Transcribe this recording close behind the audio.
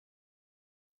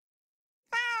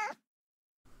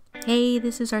Hey,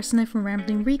 this is Arsena from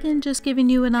Rambling Rican, just giving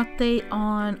you an update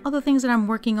on other things that I'm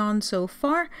working on so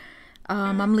far.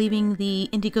 I'm leaving the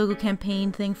IndieGogo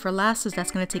Campaign thing for last, as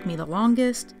that's going to take me the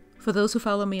longest. For those who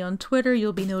follow me on Twitter,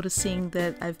 you'll be noticing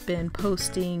that I've been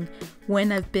posting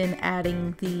when I've been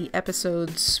adding the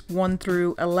episodes 1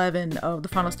 through 11 of the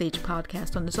Final Stage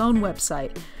podcast on its own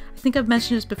website. I think I've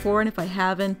mentioned this before, and if I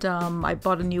haven't, I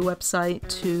bought a new website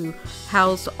to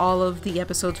house all of the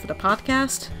episodes for the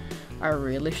podcast. I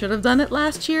really should have done it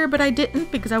last year, but I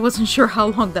didn't because I wasn't sure how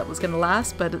long that was going to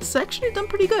last, but it's actually done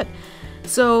pretty good.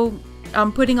 So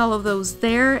I'm putting all of those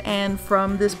there, and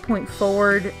from this point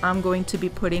forward, I'm going to be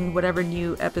putting whatever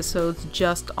new episodes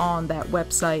just on that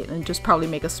website and just probably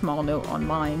make a small note on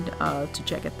mine to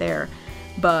check it there.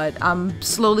 But I'm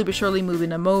slowly but surely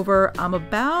moving them over. I'm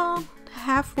about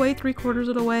halfway, 3/4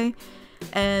 of the way.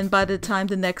 And by the time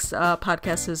the next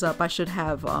podcast is up, I should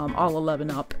have all 11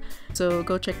 up. So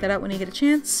go check that out when you get a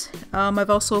chance.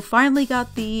 I've also finally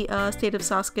got the State of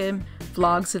Sasuke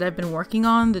vlogs that I've been working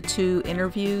on, the 2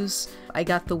 interviews. I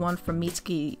got the one from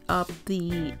Mitsuki up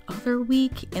the other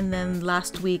week, and then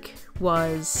last week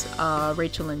was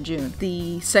Rachel and June.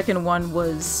 The second one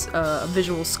was a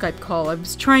visual Skype call. I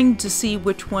was trying to see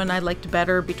which one I liked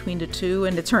better between the 2,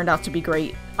 and it turned out to be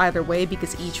great either way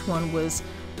because each one was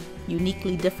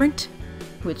uniquely different,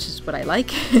 which is what I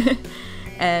like.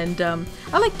 And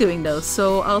I like doing those,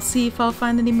 so I'll see if I'll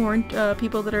find any more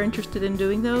people that are interested in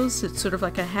doing those. It's sort of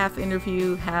like a half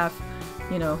interview, half,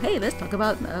 you know, hey, let's talk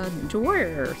about Ninja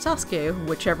Warrior or Sasuke,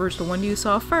 whichever is the one you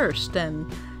saw first.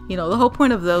 And, you know, the whole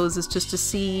point of those is just to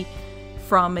see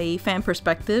from a fan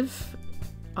perspective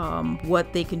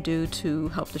what they can do to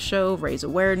help the show, raise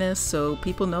awareness, so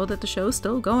people know that the show is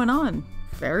still going on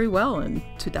very well in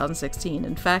 2016.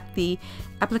 In fact, the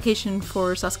application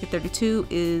for Sasuke 32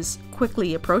 is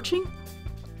quickly approaching.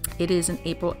 It is on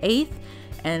April 8th,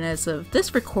 and as of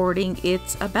this recording,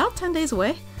 it's about 10 days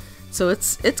away. So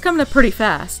it's coming up pretty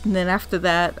fast. And then after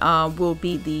that will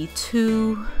be the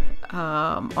 2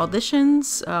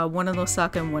 auditions, one in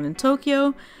Osaka and one in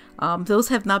Tokyo. Those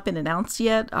have not been announced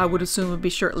yet. I would assume it would be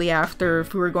shortly after.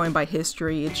 If we were going by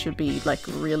history, it should be like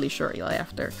really shortly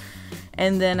after.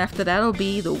 And then after that will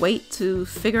be the wait to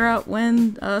figure out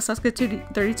when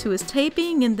Sasuke 32 is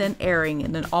taping and then airing,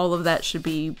 and then all of that should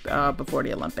be before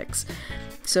the Olympics.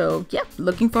 So yeah,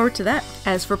 looking forward to that.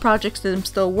 As for projects that I'm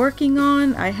still working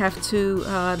on, I have to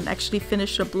actually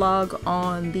finish a blog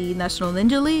on the National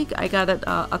Ninja League. I got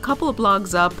a couple of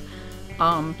blogs up.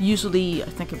 Usually, I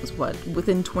think it was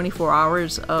within 24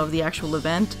 hours of the actual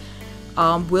event.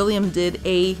 William did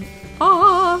a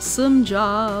awesome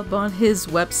job on his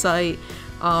website.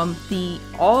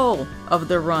 All of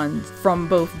the runs from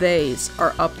both days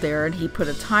are up there, and he put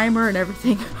a timer and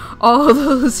everything. All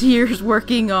those years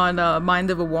working on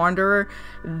Mind of a Wanderer,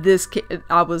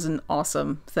 that was an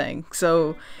awesome thing.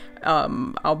 So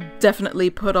I'll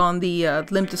definitely put on the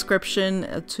link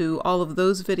description to all of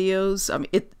those videos. I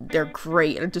mean, they're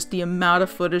great. Just the amount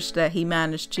of footage that he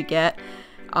managed to get.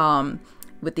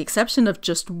 With the exception of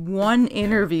just one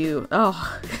interview.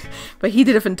 Oh, but he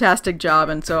did a fantastic job,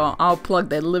 and so I'll plug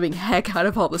the living heck out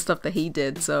of all the stuff that he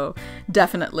did, so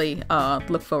definitely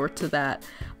look forward to that.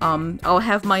 I'll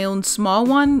have my own small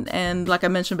one, and like I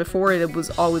mentioned before, it was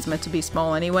always meant to be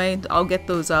small anyway. I'll get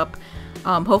those up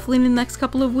hopefully in the next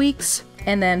couple of weeks,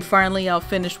 and then finally I'll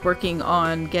finish working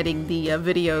on getting the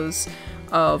videos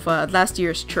of last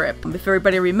year's trip. If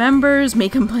everybody remembers me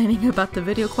complaining about the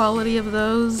video quality of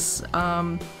those,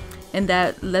 and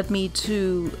that led me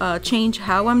to change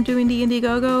how I'm doing the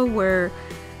IndieGogo, where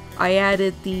I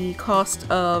added the cost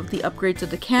of the upgrade of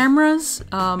the cameras.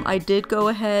 I did go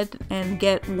ahead and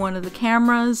get one of the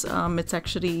cameras. It's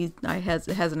actually, it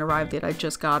hasn't arrived yet, I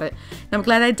just got it. And I'm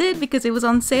glad I did because it was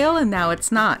on sale and now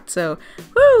it's not, so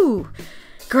woo!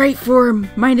 Great for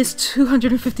minus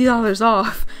 $250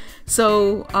 off.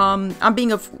 So I'm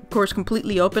being, of course,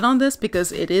 completely open on this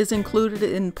because it is included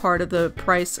in part of the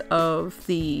price of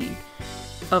the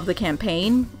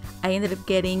campaign. I ended up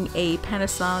getting a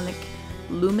Panasonic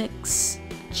Lumix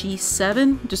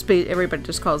G7. Everybody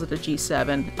just calls it a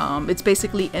G7. It's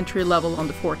basically entry level on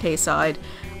the 4K side.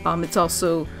 It's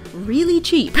also really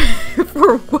cheap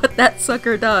for what that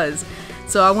sucker does.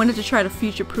 So I wanted to try to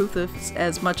future-proof this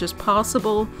as much as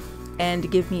possible,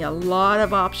 and give me a lot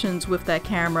of options with that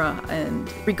camera.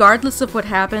 And regardless of what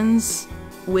happens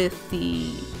with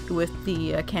the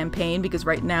campaign, because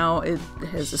right now it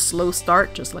has a slow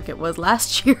start just like it was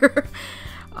last year,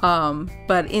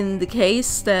 but in the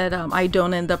case that I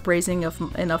don't end up raising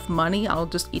enough money, I'll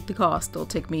just eat the cost. It'll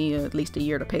take me at least a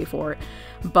year to pay for it.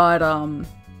 But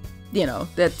you know,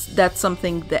 that's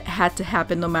something that had to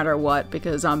happen no matter what,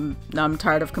 because I'm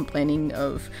tired of complaining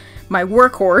of my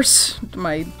workhorse,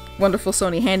 my wonderful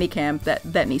Sony Handycam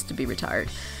that needs to be retired.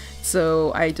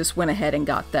 So I just went ahead and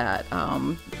got that.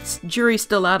 Jury's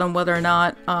still out on whether or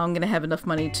not I'm gonna have enough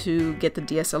money to get the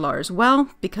DSLR as well,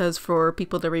 because for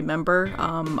people to remember,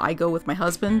 I go with my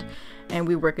husband and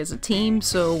we work as a team,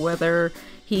 so whether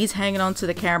he's hanging on to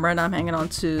the camera and I'm hanging on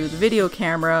to the video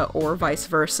camera or vice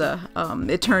versa.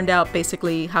 It turned out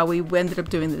basically how we ended up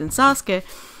doing it in Sasuke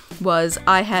was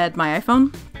I had my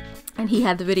iPhone and he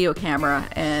had the video camera,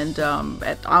 and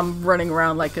I'm running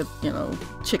around like a, you know,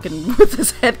 chicken with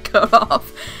his head cut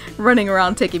off, running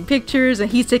around taking pictures,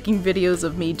 and he's taking videos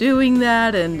of me doing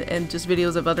that, and just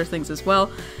videos of other things as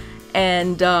well.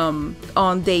 And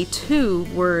on day 2,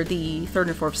 where the 3rd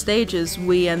and 4th stages,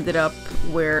 we ended up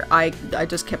where I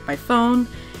just kept my phone,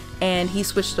 and he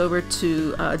switched over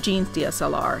to Jean's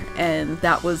DSLR, and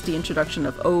that was the introduction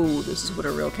of, oh, this is what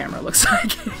a real camera looks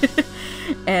like.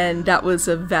 And that was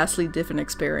a vastly different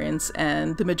experience,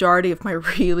 and the majority of my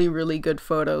really good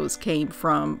photos came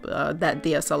from that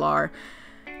DSLR,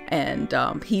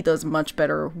 and he does much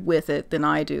better with it than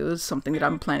I do. It's something that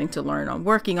I'm planning to learn on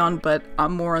working on, but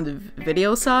I'm more on the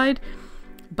video side,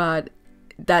 but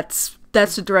that's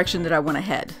the direction that I want to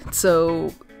head.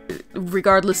 So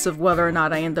regardless of whether or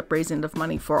not I end up raising enough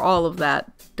money for all of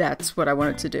that, that's what I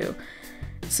wanted to do.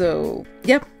 So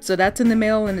yep, so that's in the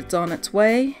mail and it's on its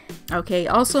way. Okay,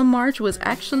 also March was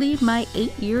actually my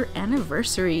 8-year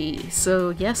anniversary.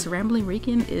 So yes, Rambling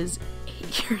Rican is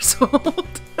 8 years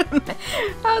old.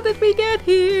 How did we get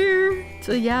here?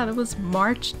 So yeah, that was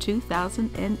March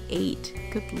 2008.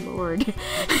 Good lord.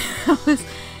 That was,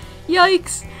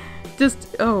 yikes.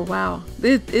 Just, oh wow.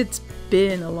 It's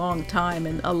been a long time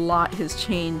and a lot has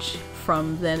changed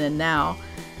from then and now.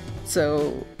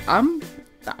 So I'm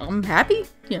happy,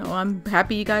 you know, I'm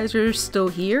happy you guys are still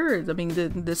here. I mean,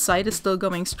 the site is still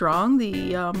going strong.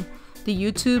 The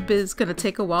YouTube is going to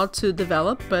take a while to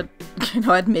develop, but, you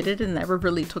know, I admitted it never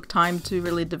really took time to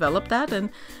really develop that. And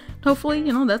hopefully,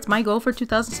 you know, that's my goal for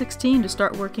 2016, to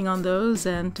start working on those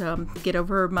and get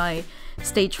over my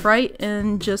stage fright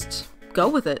and just go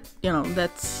with it. You know,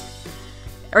 that's...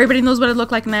 Everybody knows what I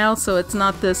look like now, so it's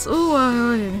not this,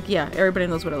 oh, yeah, everybody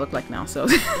knows what I look like now, so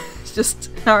it's just,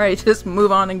 alright, just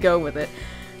move on and go with it.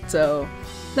 So,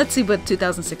 let's see what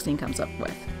 2016 comes up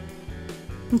with.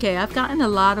 Okay, I've gotten a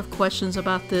lot of questions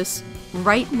about this.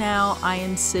 Right now, I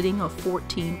am sitting at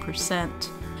 14%.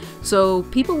 So,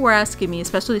 people were asking me,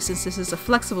 especially since this is a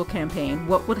flexible campaign,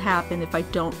 what would happen if I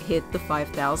don't hit the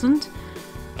 5,000?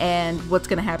 And what's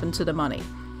going to happen to the money?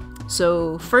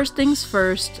 So first things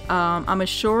first, I'm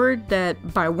assured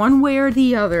that by one way or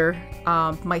the other,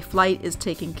 my flight is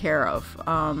taken care of.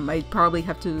 I probably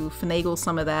have to finagle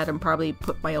some of that and probably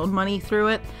put my own money through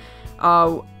it.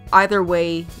 Either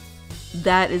way,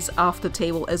 that is off the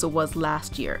table as it was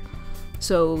last year.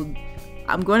 So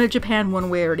I'm going to Japan one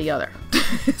way or the other.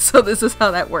 So this is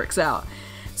how that works out.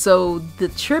 So the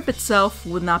trip itself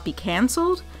would not be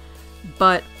canceled,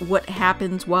 but what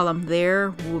happens while I'm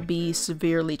there will be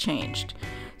severely changed.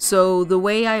 So the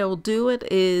way I'll do it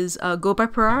is go by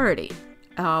priority.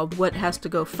 What has to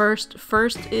go first?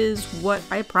 First is what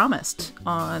I promised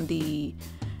on the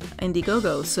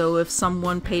IndieGogo. So if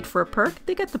someone paid for a perk,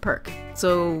 they get the perk.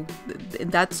 So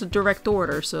that's a direct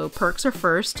order. So perks are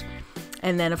first,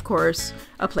 and then of course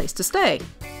a place to stay.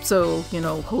 So, you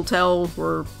know, hotel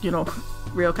or, you know,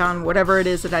 Ryokan, whatever it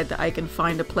is that I can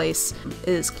find a place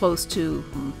as close to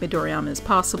Midoriyama as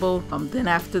possible. Then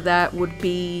after that would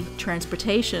be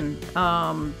transportation,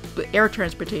 air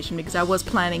transportation, because I was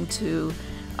planning to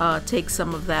take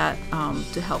some of that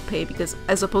to help pay, because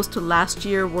as opposed to last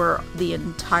year where the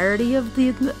entirety of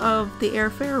the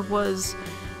airfare was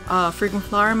frequent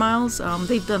flyer miles,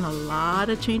 they've done a lot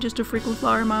of changes to frequent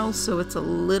flyer miles, so it's a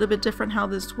little bit different how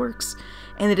this works,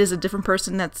 and it is a different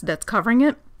person that's covering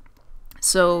it.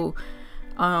 So,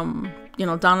 you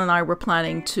know, Don and I were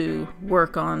planning to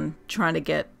work on trying to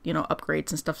get, you know, upgrades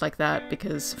and stuff like that,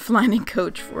 because flying in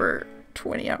coach for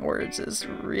 20 hours is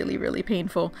really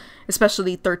painful,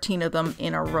 especially 13 of them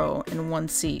in a row in one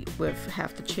seat with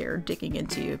half the chair digging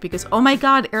into you, because, oh my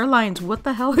god, airlines, what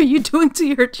the hell are you doing to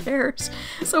your chairs?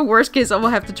 So worst case, I will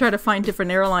have to try to find different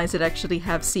airlines that actually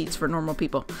have seats for normal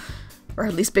people, or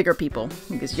at least bigger people,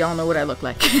 because y'all know what I look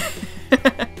like.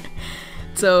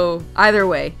 So either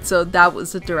way, so that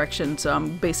was the direction. So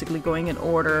I'm basically going in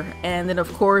order, and then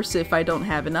of course if I don't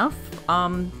have enough,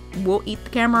 we'll eat the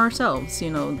camera ourselves. You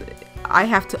know, I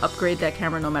have to upgrade that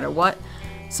camera no matter what.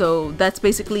 So that's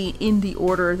basically in the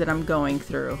order that I'm going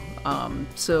through.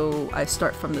 So I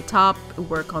start from the top,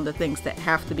 work on the things that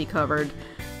have to be covered,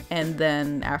 and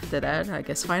then after that, I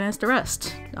guess finance the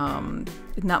rest.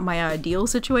 Not my ideal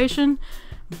situation,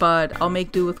 but I'll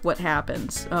make do with what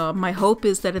happens. My hope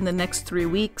is that in the next 3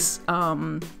 weeks,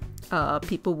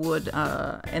 people would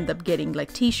end up getting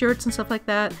like t-shirts and stuff like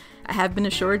that. I have been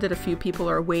assured that a few people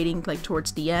are waiting like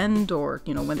towards the end, or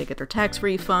you know, when they get their tax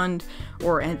refund,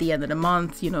 or at the end of the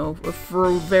month, you know,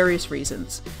 for various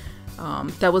reasons.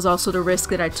 That was also the risk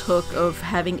that I took of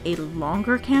having a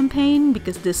longer campaign,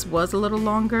 because this was a little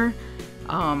longer.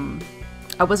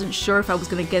 I wasn't sure if I was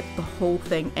gonna get the whole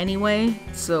thing anyway,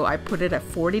 so I put it at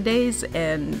 40 days,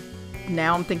 and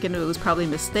now I'm thinking it was probably a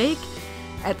mistake.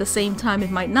 At the same time,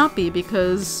 it might not be,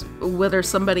 because whether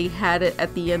somebody had it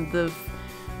at the end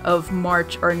of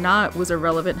March or not was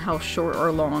irrelevant how short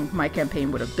or long my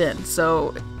campaign would have been.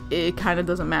 So it kind of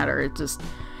doesn't matter. It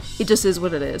just is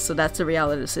what it is. So that's the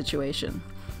reality of the situation.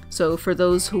 So for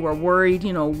those who are worried,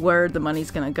 you know, where the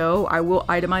money's gonna go, I will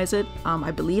itemize it.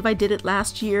 I believe I did it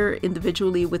last year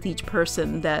individually with each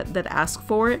person that asked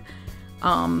for it.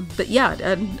 But yeah,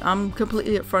 and I'm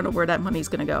completely upfront of where that money's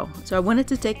gonna go. So I wanted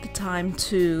to take the time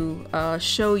to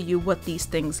show you what these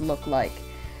things look like.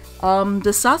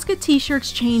 The Sasuke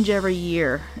t-shirts change every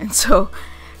year, and so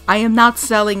I am not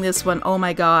selling this one. Oh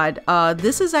my god.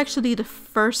 This is actually the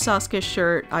first Sasuke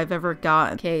shirt I've ever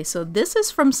gotten. Okay, so this is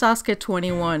from Sasuke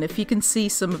 21, if you can see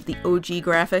some of the OG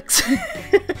graphics.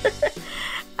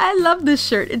 I love this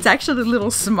shirt. It's actually a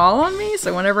little small on me,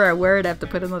 so whenever I wear it, I have to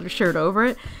put another shirt over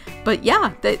it. But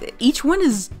yeah, each one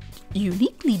is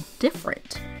uniquely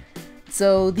different.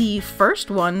 So the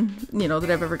first one, you know, that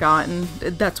I've ever gotten,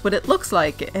 that's what it looks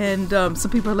like. And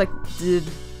some people are like, did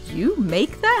you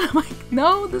make that? I'm like,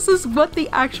 no, this is what the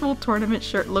actual tournament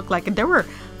shirt looked like. And there were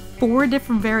 4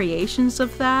 different variations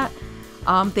of that.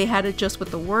 They had it just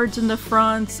with the words in the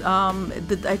front.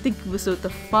 I think it was the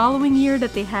following year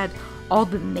that they had all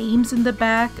the names in the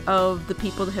back of the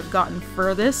people that have gotten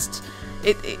furthest.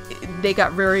 They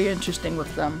got very interesting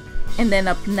with them. And then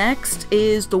up next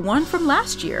is the one from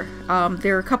last year.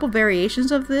 There are a couple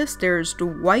variations of this. There's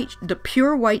the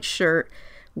pure white shirt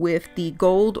with the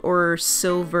gold or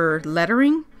silver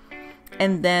lettering.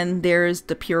 And then there's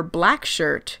the pure black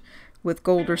shirt with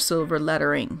gold or silver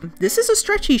lettering. This is a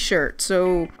stretchy shirt,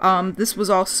 so this was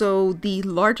also the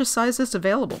largest sizes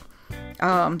available,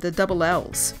 the double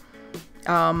L's.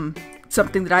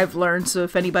 Something that I've learned, so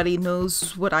if anybody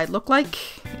knows what I look like,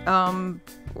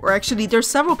 or actually there's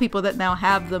several people that now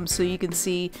have them, so you can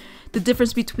see the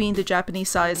difference between the Japanese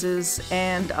sizes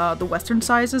and the Western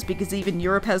sizes, because even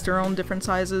Europe has their own different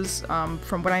sizes.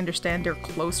 From what I understand, they're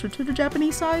closer to the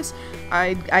Japanese size.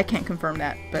 I can't confirm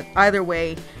that, but either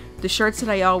way, the shirts that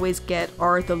I always get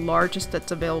are the largest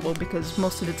that's available, because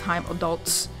most of the time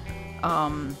adults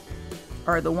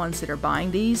are the ones that are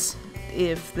buying these.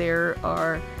 If there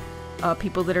are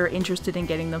people that are interested in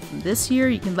getting them from this year,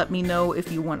 you can let me know.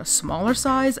 If you want a smaller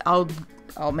size, I'll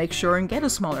make sure and get a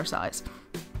smaller size.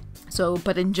 So,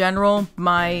 but in general,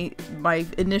 my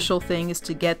initial thing is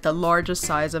to get the largest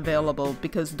size available,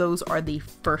 because those are the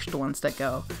first ones that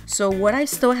go. So what I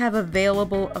still have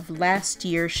available of last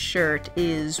year's shirt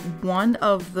is one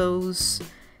of those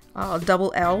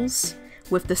double L's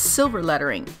with the silver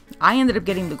lettering. I ended up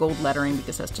getting the gold lettering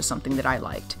because that's just something that I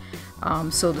liked.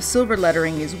 So the silver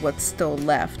lettering is what's still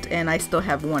left, and I still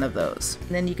have one of those.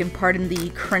 And then you can pardon the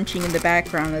crunching in the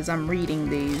background as I'm reading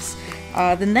these.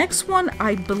 The next one,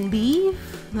 I believe,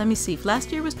 let me see, if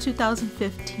last year was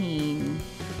 2015.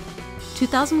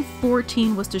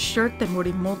 2014 was the shirt that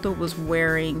Morimoto was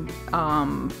wearing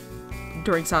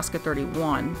during Sasuke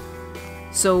 31.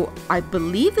 So I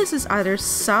believe this is either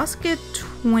Sasuke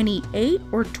 28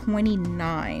 or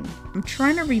 29. I'm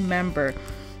trying to remember.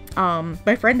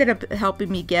 My friend ended up helping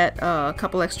me get a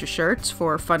couple extra shirts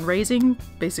for fundraising,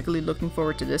 basically looking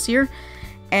forward to this year.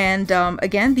 And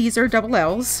again, these are double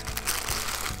L's.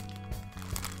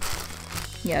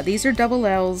 Yeah, these are double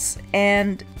L's,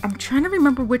 and I'm trying to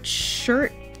remember which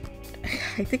shirt.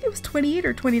 I think it was 28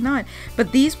 or 29,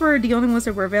 but these were the only ones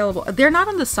that were available. They're not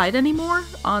on the site anymore,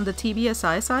 on the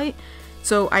TBSI site,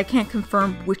 so I can't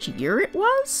confirm which year it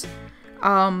was.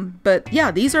 But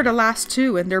yeah, these are the last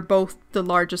 2, and they're both the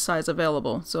largest size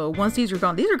available. So once these are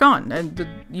gone, and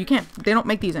they don't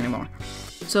make these anymore.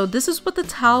 So this is what the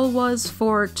towel was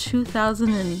for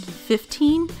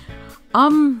 2015.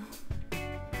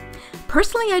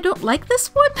 Personally, I don't like this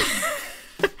one.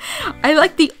 I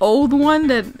like the old one.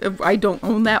 That I don't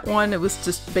own that one. It was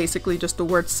just basically just the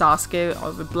word Sasuke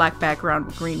on the black background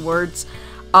with green words.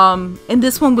 And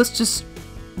this one was just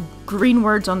green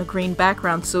words on a green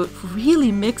background, so it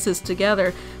really mixes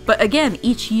together. But again,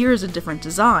 each year is a different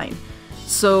design.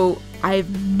 So I have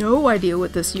no idea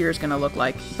what this year is going to look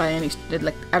like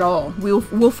at all.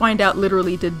 We'll find out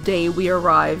literally the day we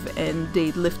arrive and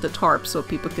they lift the tarp so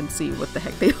people can see what the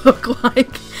heck they look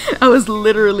like. I was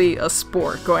literally a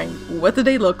sport going, what do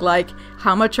they look like?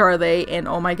 How much are they? And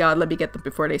oh my god, let me get them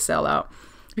before they sell out.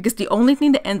 Because the only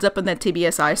thing that ends up in that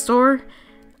TBSI store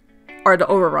are the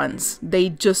overruns. They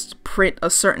just print a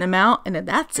certain amount and then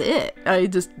that's it.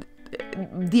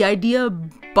 The idea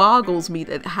boggles me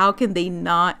that how can they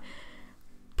not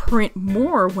print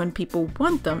more when people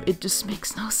want them? It just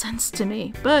makes no sense to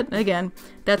me. But again,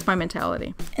 that's my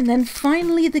mentality. And then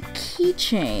finally the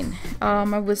keychain.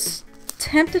 I was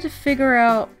tempted to figure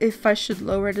out if I should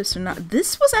lower this or not.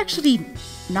 This was actually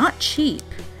not cheap.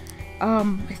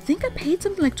 I think I paid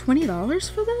something like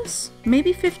 $20 for this,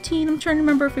 maybe 15. I'm trying to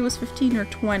remember if it was 15 or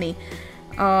 20.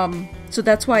 So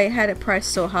that's why I had it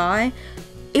priced so high.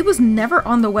 It was never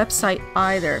on the website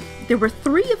either. There were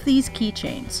 3 of these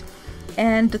keychains,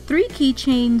 and the 3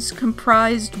 keychains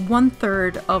comprised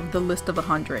 1/3 of the list of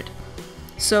 100.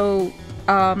 So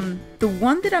the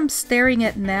one that I'm staring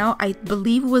at now, I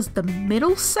believe was the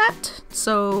middle set.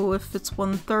 So if it's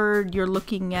 1/3, you're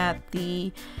looking at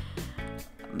the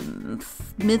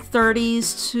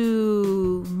mid-30s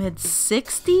to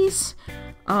mid-60s.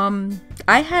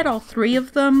 I had all 3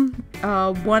 of them.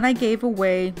 One I gave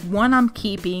away, one I'm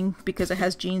keeping because it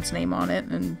has Jean's name on it,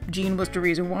 and Jean was the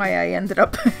reason why I ended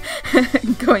up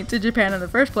going to Japan in the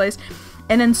first place.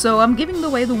 And then so I'm giving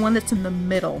away the one that's in the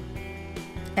middle.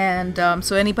 And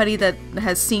so anybody that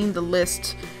has seen the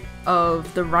list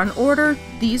of the run order,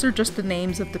 these are just the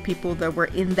names of the people that were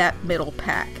in that middle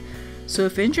pack. So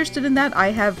if you're interested in that,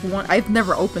 I have one. I've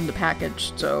never opened the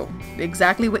package, so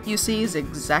exactly what you see is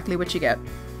exactly what you get.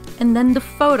 And then the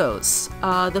photos.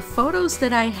 The photos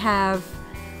that I have,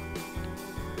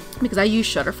 because I use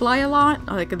Shutterfly a lot,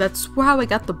 like that's how I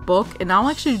got the book, and I'll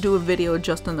actually do a video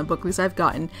just on the book because I've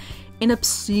gotten an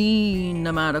obscene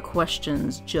amount of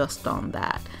questions just on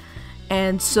that.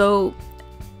 And so,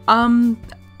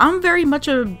 I'm very much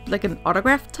an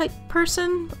autograph type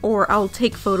person, or I'll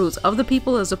take photos of the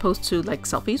people as opposed to like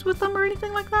selfies with them or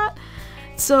anything like that.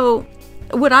 So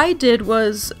what I did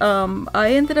was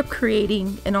I ended up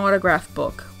creating an autograph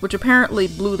book, which apparently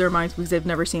blew their minds because they've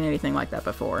never seen anything like that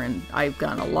before, and I've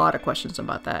gotten a lot of questions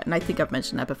about that, and I think I've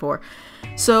mentioned that before.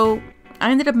 So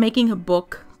I ended up making a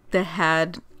book that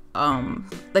had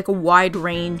like a wide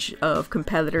range of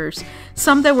competitors,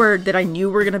 some that I knew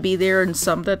were gonna be there and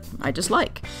some that I just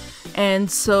like.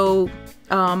 And so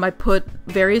I put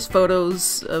various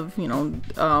photos of,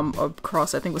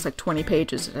 across, I think it was like 20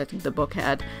 pages I think the book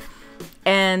had,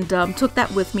 and took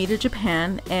that with me to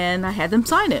Japan, and I had them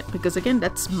sign it because again,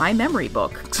 that's my memory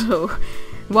book. So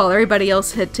while everybody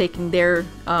else had taken their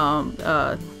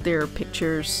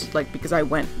pictures, like because I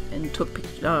went and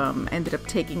ended up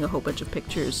taking a whole bunch of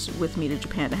pictures with me to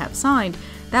Japan to have signed,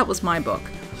 that was my book.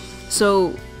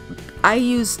 So I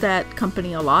use that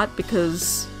company a lot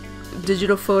because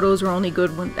digital photos are only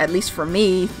good when, at least for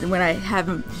me, when I have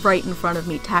them right in front of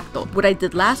me tactile. What I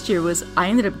did last year was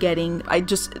I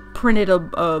just printed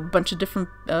a bunch of different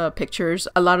pictures,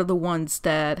 a lot of the ones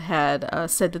that had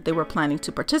said that they were planning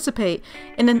to participate,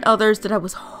 and then others that I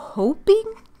was hoping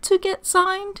to get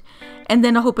signed, and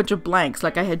then a whole bunch of blanks,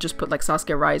 like I had just put like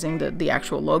Sasuke Rising, the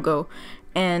actual logo,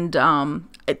 and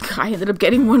I ended up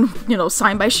getting one,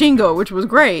 signed by Shingo, which was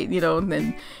great,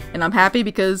 and I'm happy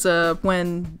because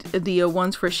when the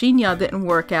ones for Shinya didn't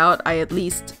work out, I at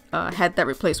least had that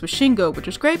replaced with Shingo, which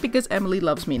was great because Emily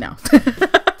loves me now.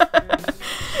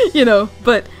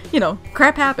 But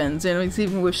crap happens. It's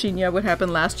even with Shinya what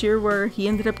happened last year where he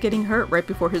ended up getting hurt right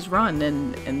before his run,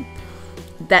 and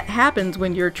that happens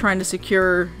when you're trying to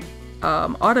secure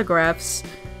autographs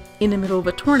in the middle of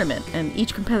a tournament, and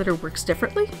each competitor works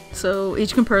differently. So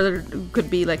each competitor could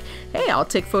be like, hey, I'll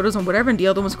take photos on whatever, and the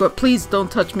other ones go, please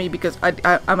don't touch me because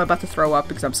I'm about to throw up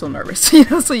because I'm so nervous.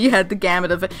 So you had the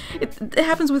gamut of it. It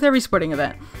happens with every sporting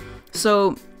event.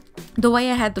 So the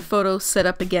way I had the photo set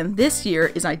up again this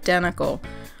year is identical,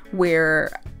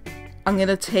 where I'm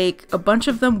gonna take a bunch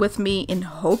of them with me in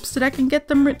hopes that I can get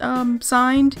them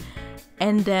signed,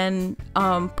 and then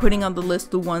putting on the list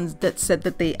the ones that said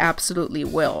that they absolutely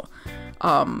will.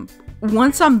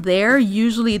 Once I'm there,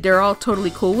 usually they're all totally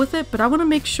cool with it, but I want to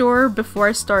make sure before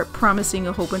I start promising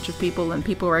a whole bunch of people and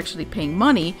people are actually paying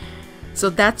money. So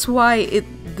that's why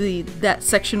that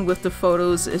section with the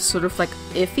photos is sort of like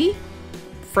iffy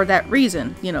for that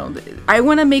reason. I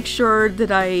want to make sure that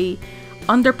I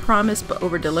under promise but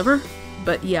over deliver,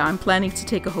 But yeah, I'm planning to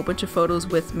take a whole bunch of photos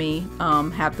with me,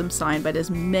 have them signed by as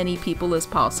many people as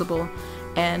possible,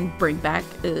 and bring back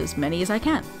as many as I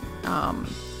can.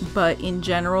 But in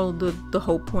general, the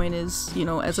whole point is, you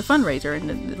know, as a fundraiser.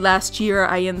 And last year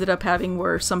I ended up having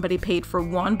where somebody paid for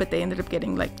one, but they ended up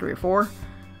getting like 3 or 4,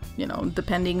 you know,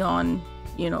 depending on,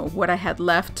 you know, what I had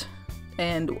left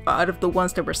and out of the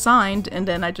ones that were signed. And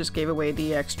then I just gave away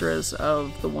the extras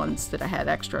of the ones that I had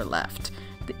extra left,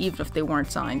 even if they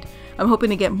weren't signed. I'm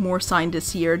hoping to get more signed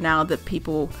this year now that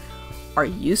people are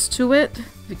used to it,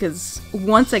 because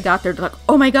once I got there, they're like,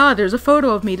 oh my god, there's a photo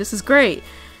of me, this is great.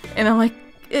 And I'm like,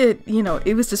 you know,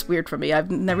 it was just weird for me. I've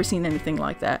never seen anything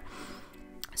like that.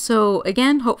 So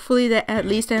again, hopefully that at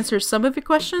least answers some of your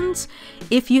questions.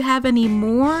 If you have any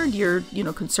more, you're, you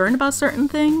know, concerned about certain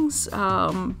things,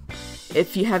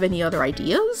 if you have any other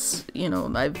ideas, you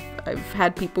know, I've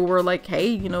had people who are like, hey,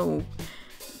 you know,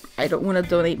 I don't want to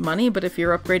donate money, but if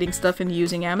you're upgrading stuff and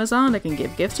using Amazon, I can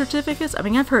give gift certificates. I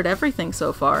mean, I've heard everything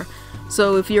so far.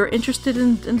 So if you're interested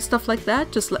in stuff like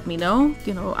that, just let me know.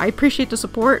 You know, I appreciate the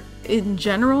support in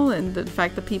general, and the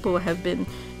fact that people have been,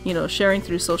 you know, sharing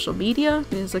through social media.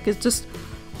 It's like, it's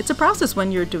a process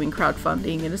when you're doing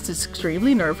crowdfunding, and it's just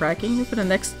extremely nerve-wracking. For the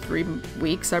next 3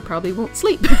 weeks, I probably won't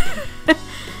sleep.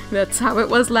 That's how it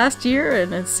was last year,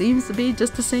 and it seems to be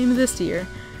just the same this year.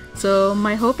 So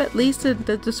my hope, at least,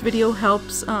 that this video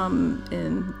helps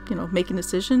in, you know, making a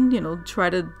decision. You know, try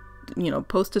to, you know,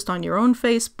 post this on your own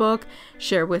Facebook,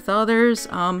 share with others.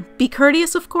 Be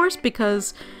courteous, of course,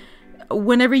 because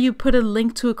whenever you put a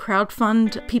link to a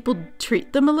crowdfund, people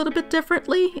treat them a little bit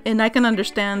differently, and I can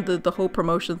understand the whole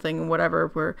promotion thing and whatever,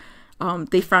 where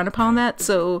they frown upon that.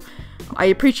 So I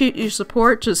appreciate your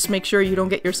support. Just make sure you don't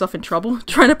get yourself in trouble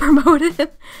trying to promote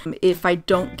it. If I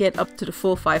don't get up to the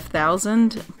full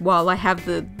 5,000, while I have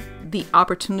the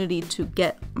opportunity to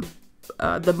get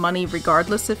the money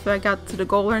regardless if I got to the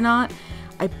goal or not,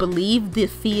 I believe the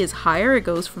fee is higher. It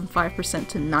goes from 5%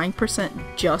 to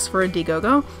 9% just for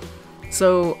IndieGogo.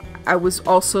 So I was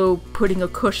also putting a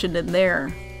cushion in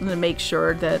there to make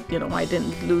sure that, you know, I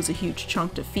didn't lose a huge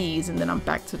chunk to fees and then I'm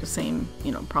back to the same,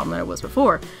 you know, problem that I was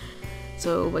before.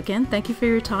 So again, thank you for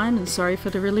your time, and sorry for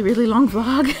the really, really long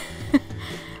vlog.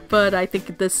 But I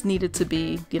think this needed to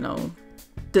be, you know,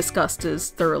 discussed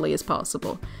as thoroughly as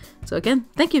possible. So again,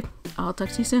 thank you. I'll talk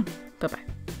to you soon.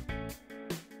 Bye-bye.